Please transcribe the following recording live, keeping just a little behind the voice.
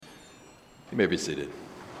You may be seated.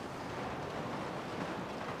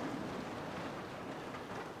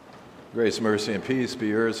 Grace, mercy, and peace be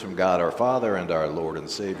yours from God our Father and our Lord and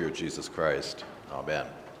Savior, Jesus Christ. Amen.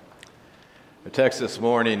 The text this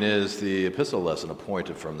morning is the epistle lesson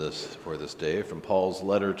appointed for this day from Paul's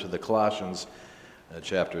letter to the Colossians,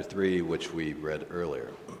 chapter 3, which we read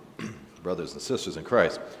earlier. Brothers and sisters in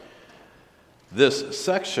Christ, this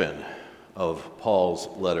section of Paul's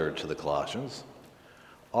letter to the Colossians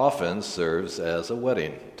often serves as a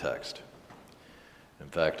wedding text. In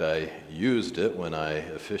fact, I used it when I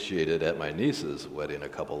officiated at my niece's wedding a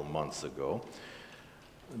couple of months ago.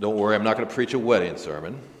 Don't worry, I'm not going to preach a wedding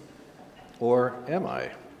sermon. Or am I?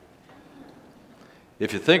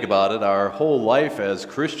 If you think about it, our whole life as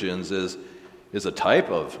Christians is a type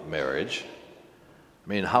of marriage. I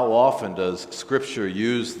mean, how often does Scripture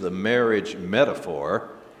use the marriage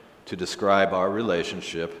metaphor to describe our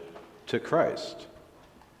relationship to Christ?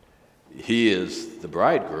 He is the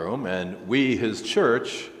bridegroom, and we, his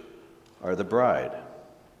church, are the bride.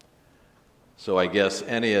 So I guess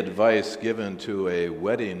any advice given to a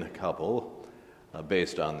wedding couple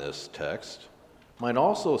based on this text might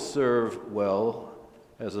also serve well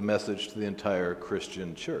as a message to the entire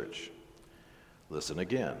Christian church. Listen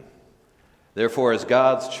again. Therefore, as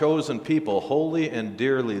God's chosen people, holy and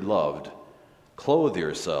dearly loved, clothe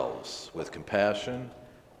yourselves with compassion,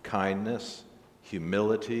 kindness,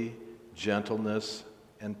 humility, gentleness,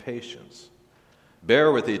 and patience.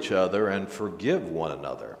 Bear with each other and forgive one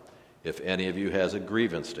another if any of you has a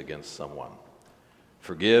grievance against someone.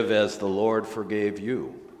 Forgive as the Lord forgave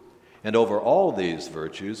you. And over all these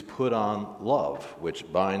virtues put on love,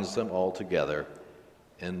 which binds them all together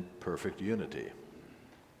in perfect unity.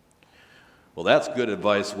 Well, that's good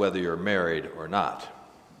advice whether you're married or not.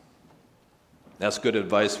 That's good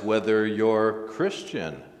advice whether you're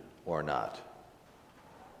Christian or not.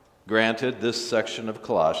 Granted, this section of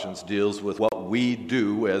Colossians deals with what we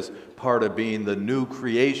do as part of being the new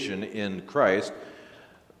creation in Christ,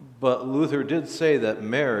 but Luther did say that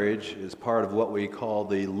marriage is part of what we call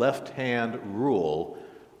the left-hand rule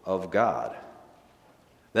of God.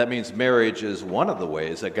 That means marriage is one of the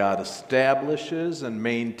ways that God establishes and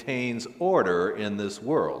maintains order in this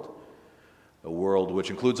world, a world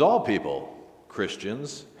which includes all people,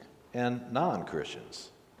 Christians and non-Christians.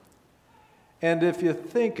 And if you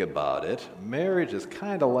think about it, marriage is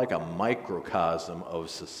kind of like a microcosm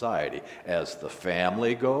of society. As the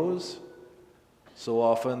family goes, so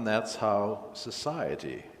often that's how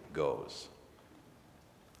society goes.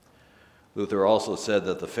 Luther also said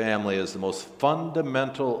that the family is the most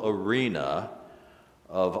fundamental arena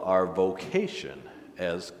of our vocation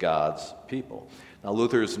as God's people. Now,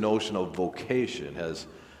 Luther's notion of vocation has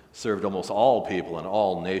served almost all people and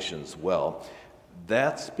all nations well.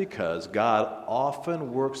 That's because God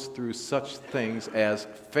often works through such things as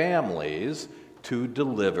families to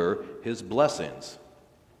deliver his blessings.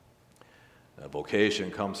 Now,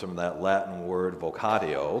 vocation comes from that Latin word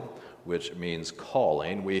vocatio, which means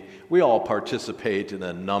calling. We all participate in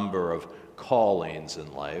a number of callings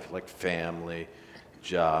in life, like family,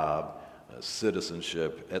 job,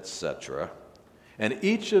 citizenship, etc. And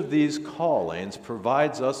each of these callings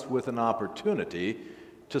provides us with an opportunity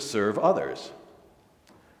to serve others.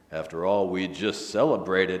 After all, we just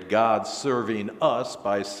celebrated God serving us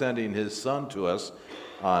by sending his Son to us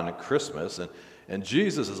on Christmas, and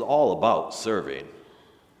Jesus is all about serving.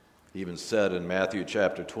 He even said in Matthew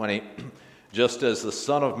chapter 20, just as the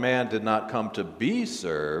Son of Man did not come to be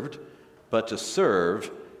served, but to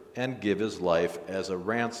serve and give his life as a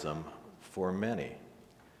ransom for many.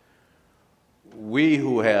 We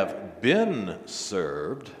who have been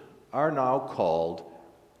served are now called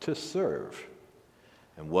to serve.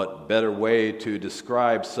 And what better way to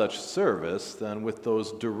describe such service than with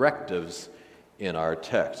those directives in our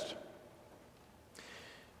text?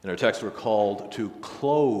 In our text, we're called to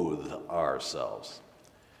clothe ourselves.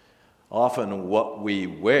 Often what we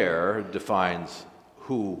wear defines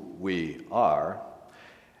who we are.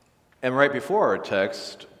 And right before our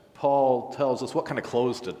text, Paul tells us what kind of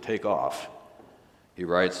clothes to take off. He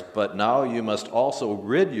writes, "But now you must also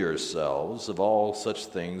rid yourselves of all such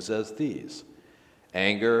things as these: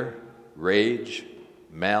 anger, rage,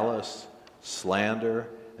 malice, slander,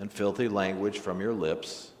 and filthy language from your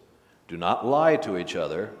lips. Do not lie to each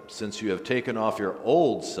other, since you have taken off your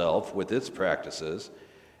old self with its practices,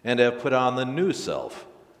 and have put on the new self,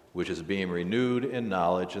 which is being renewed in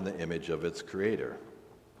knowledge in the image of its Creator."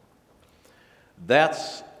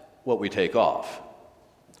 That's what we take off.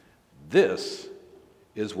 This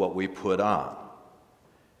is what we put on.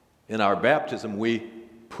 In our baptism, we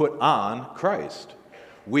put on Christ.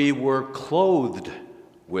 We were clothed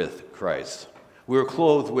with Christ. We were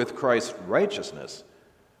clothed with Christ's righteousness.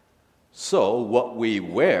 So what we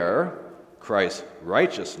wear, Christ's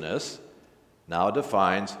righteousness, now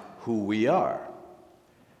defines who we are.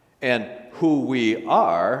 And who we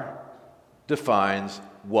are defines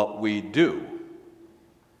what we do.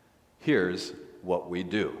 Here's what we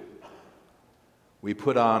do. We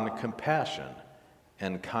put on compassion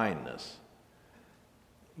and kindness.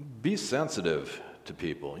 Be sensitive to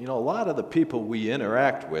people. You know, a lot of the people we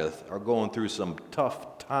interact with are going through some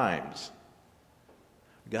tough times.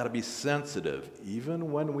 We've got to be sensitive,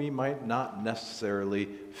 even when we might not necessarily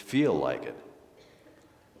feel like it.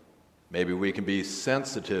 Maybe we can be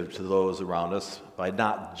sensitive to those around us by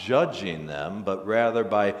not judging them, but rather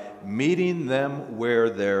by meeting them where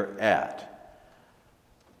they're at.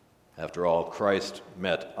 After all, Christ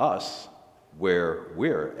met us where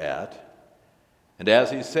we're at. And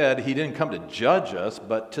as he said, he didn't come to judge us,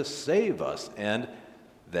 but to save us, and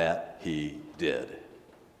that he did.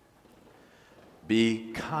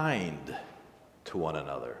 Be kind to one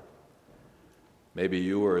another. Maybe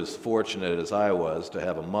you were as fortunate as I was to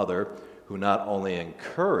have a mother who not only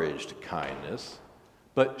encouraged kindness,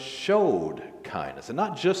 but showed kindness. And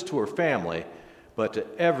not just to her family, but to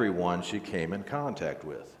everyone she came in contact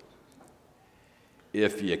with.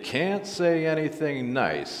 If you can't say anything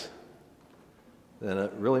nice, then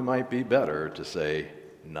it really might be better to say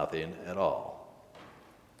nothing at all.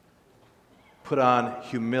 Put on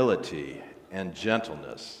humility and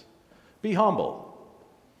gentleness. Be humble.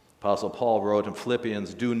 Apostle Paul wrote in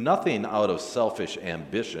Philippians, "Do nothing out of selfish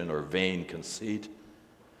ambition or vain conceit.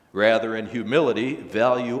 Rather, in humility,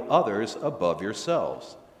 value others above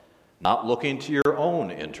yourselves, not looking to your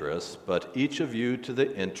own interests, but each of you to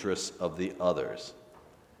the interests of the others."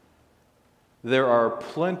 There are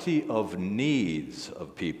plenty of needs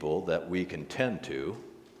of people that we can tend to.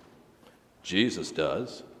 Jesus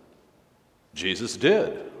does. Jesus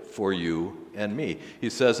did for you and me.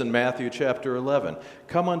 He says in Matthew chapter 11,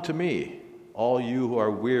 "Come unto me, all you who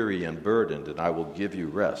are weary and burdened, and I will give you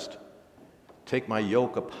rest. Take my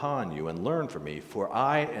yoke upon you and learn from me, for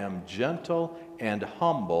I am gentle and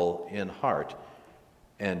humble in heart,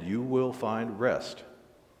 and you will find rest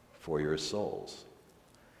for your souls."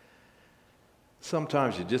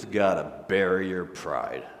 Sometimes you just gotta bury your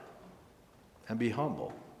pride and be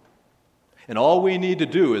humble. And all we need to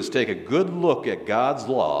do is take a good look at God's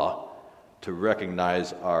law to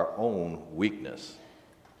recognize our own weakness.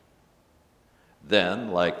 Then,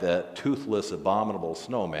 like that toothless, abominable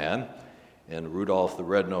snowman and Rudolph the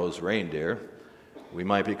Red-Nosed Reindeer, we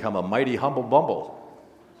might become a mighty humble bumble.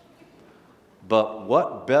 But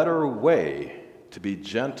what better way to be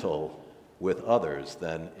gentle with others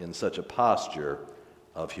than in such a posture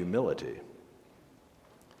of humility?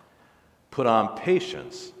 Put on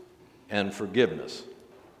patience and forgiveness.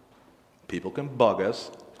 People can bug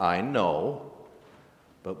us, I know,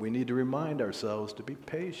 but we need to remind ourselves to be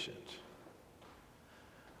patient.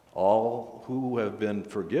 All who have been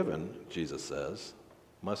forgiven, Jesus says,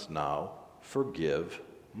 must now forgive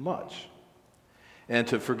much. And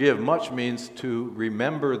to forgive much means to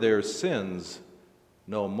remember their sins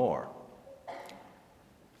no more.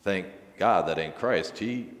 Thank God that in Christ,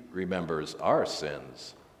 he remembers our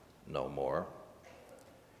sins no more.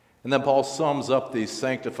 And then Paul sums up these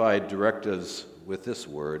sanctified directives with this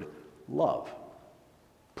word, love.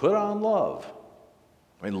 Put on love.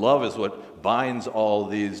 I mean, love is what binds all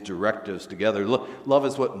these directives together. Love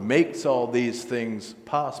is what makes all these things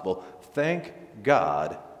possible. Thank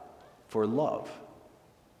God for love.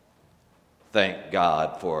 Thank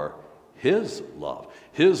God for his love.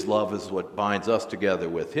 His love is what binds us together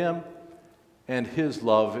with him, and his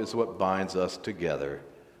love is what binds us together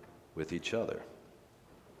with each other.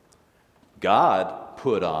 God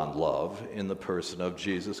put on love in the person of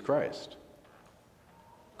Jesus Christ.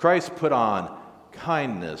 Christ put on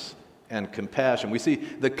kindness and compassion. We see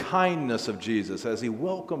the kindness of Jesus as he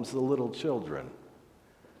welcomes the little children.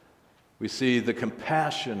 We see the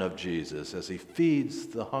compassion of Jesus as he feeds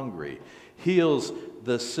the hungry, heals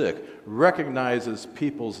the sick, recognizes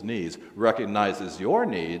people's needs, recognizes your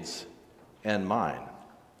needs and mine.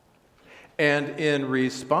 And in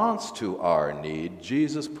response to our need,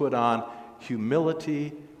 Jesus put on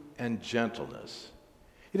humility and gentleness.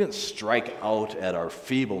 He didn't strike out at our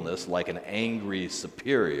feebleness like an angry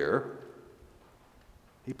superior.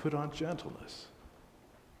 He put on gentleness.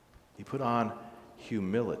 He put on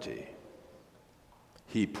humility.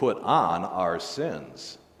 He put on our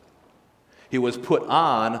sins. He was put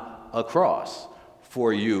on a cross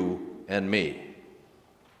for you and me.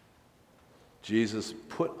 Jesus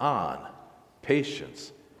put on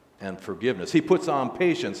patience and forgiveness. He puts on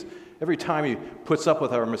patience every time he puts up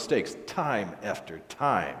with our mistakes, time after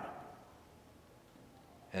time.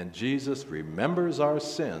 And Jesus remembers our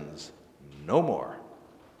sins no more.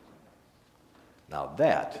 Now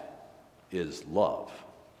that is love.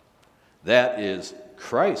 That is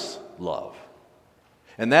Christ's love.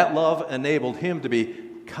 And that love enabled him to be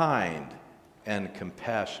kind and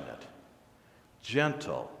compassionate,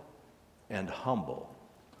 gentle and humble,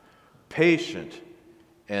 patient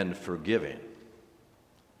and forgiving.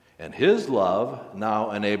 And his love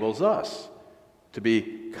now enables us to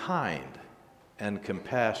be kind and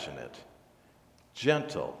compassionate,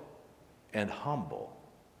 gentle and humble,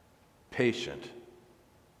 patient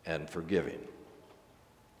and forgiving.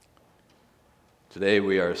 Today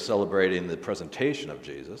we are celebrating the presentation of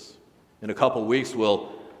Jesus. In a couple weeks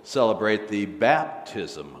we'll celebrate the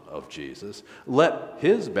baptism of Jesus. Let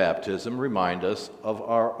his baptism remind us of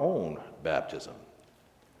our own baptism.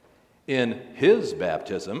 In his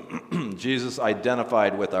baptism, Jesus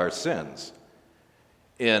identified with our sins.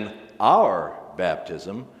 In our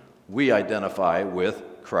baptism, we identify with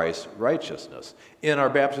Christ's righteousness. In our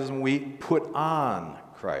baptism, we put on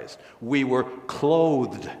Christ. We were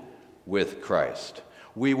clothed with Christ.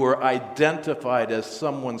 We were identified as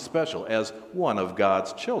someone special, as one of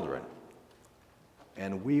God's children.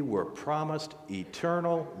 And we were promised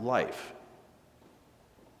eternal life.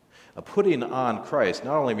 Now, putting on Christ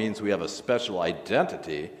not only means we have a special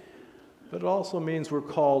identity, but it also means we're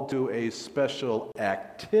called to a special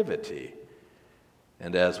activity.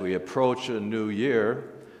 And as we approach a new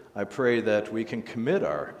year, I pray that we can commit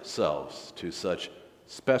ourselves to such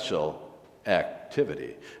special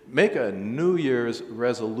activity. Make a New Year's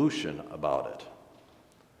resolution about it.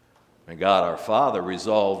 And God our Father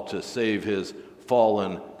resolved to save his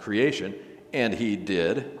fallen creation, and he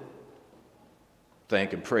did.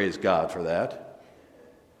 Thank and praise God for that.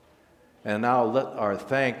 And now let our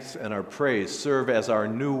thanks and our praise serve as our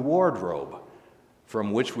new wardrobe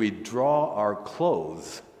from which we draw our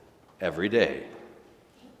clothes every day.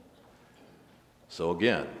 So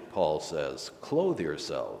again, Paul says, clothe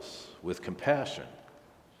yourselves with compassion,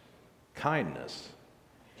 kindness,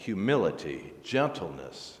 humility,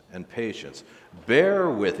 gentleness, and patience. Bear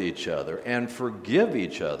with each other and forgive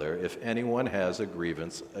each other if anyone has a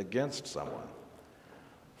grievance against someone.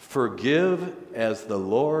 Forgive as the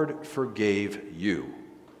Lord forgave you.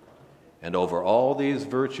 And over all these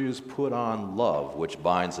virtues put on love, which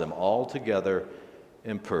binds them all together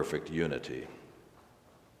in perfect unity.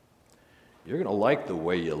 You're going to like the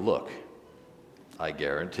way you look. I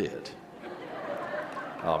guarantee it.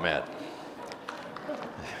 Amen.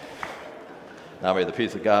 Now may the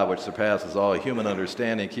peace of God, which surpasses all human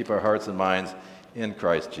understanding, keep our hearts and minds in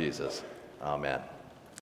Christ Jesus. Amen.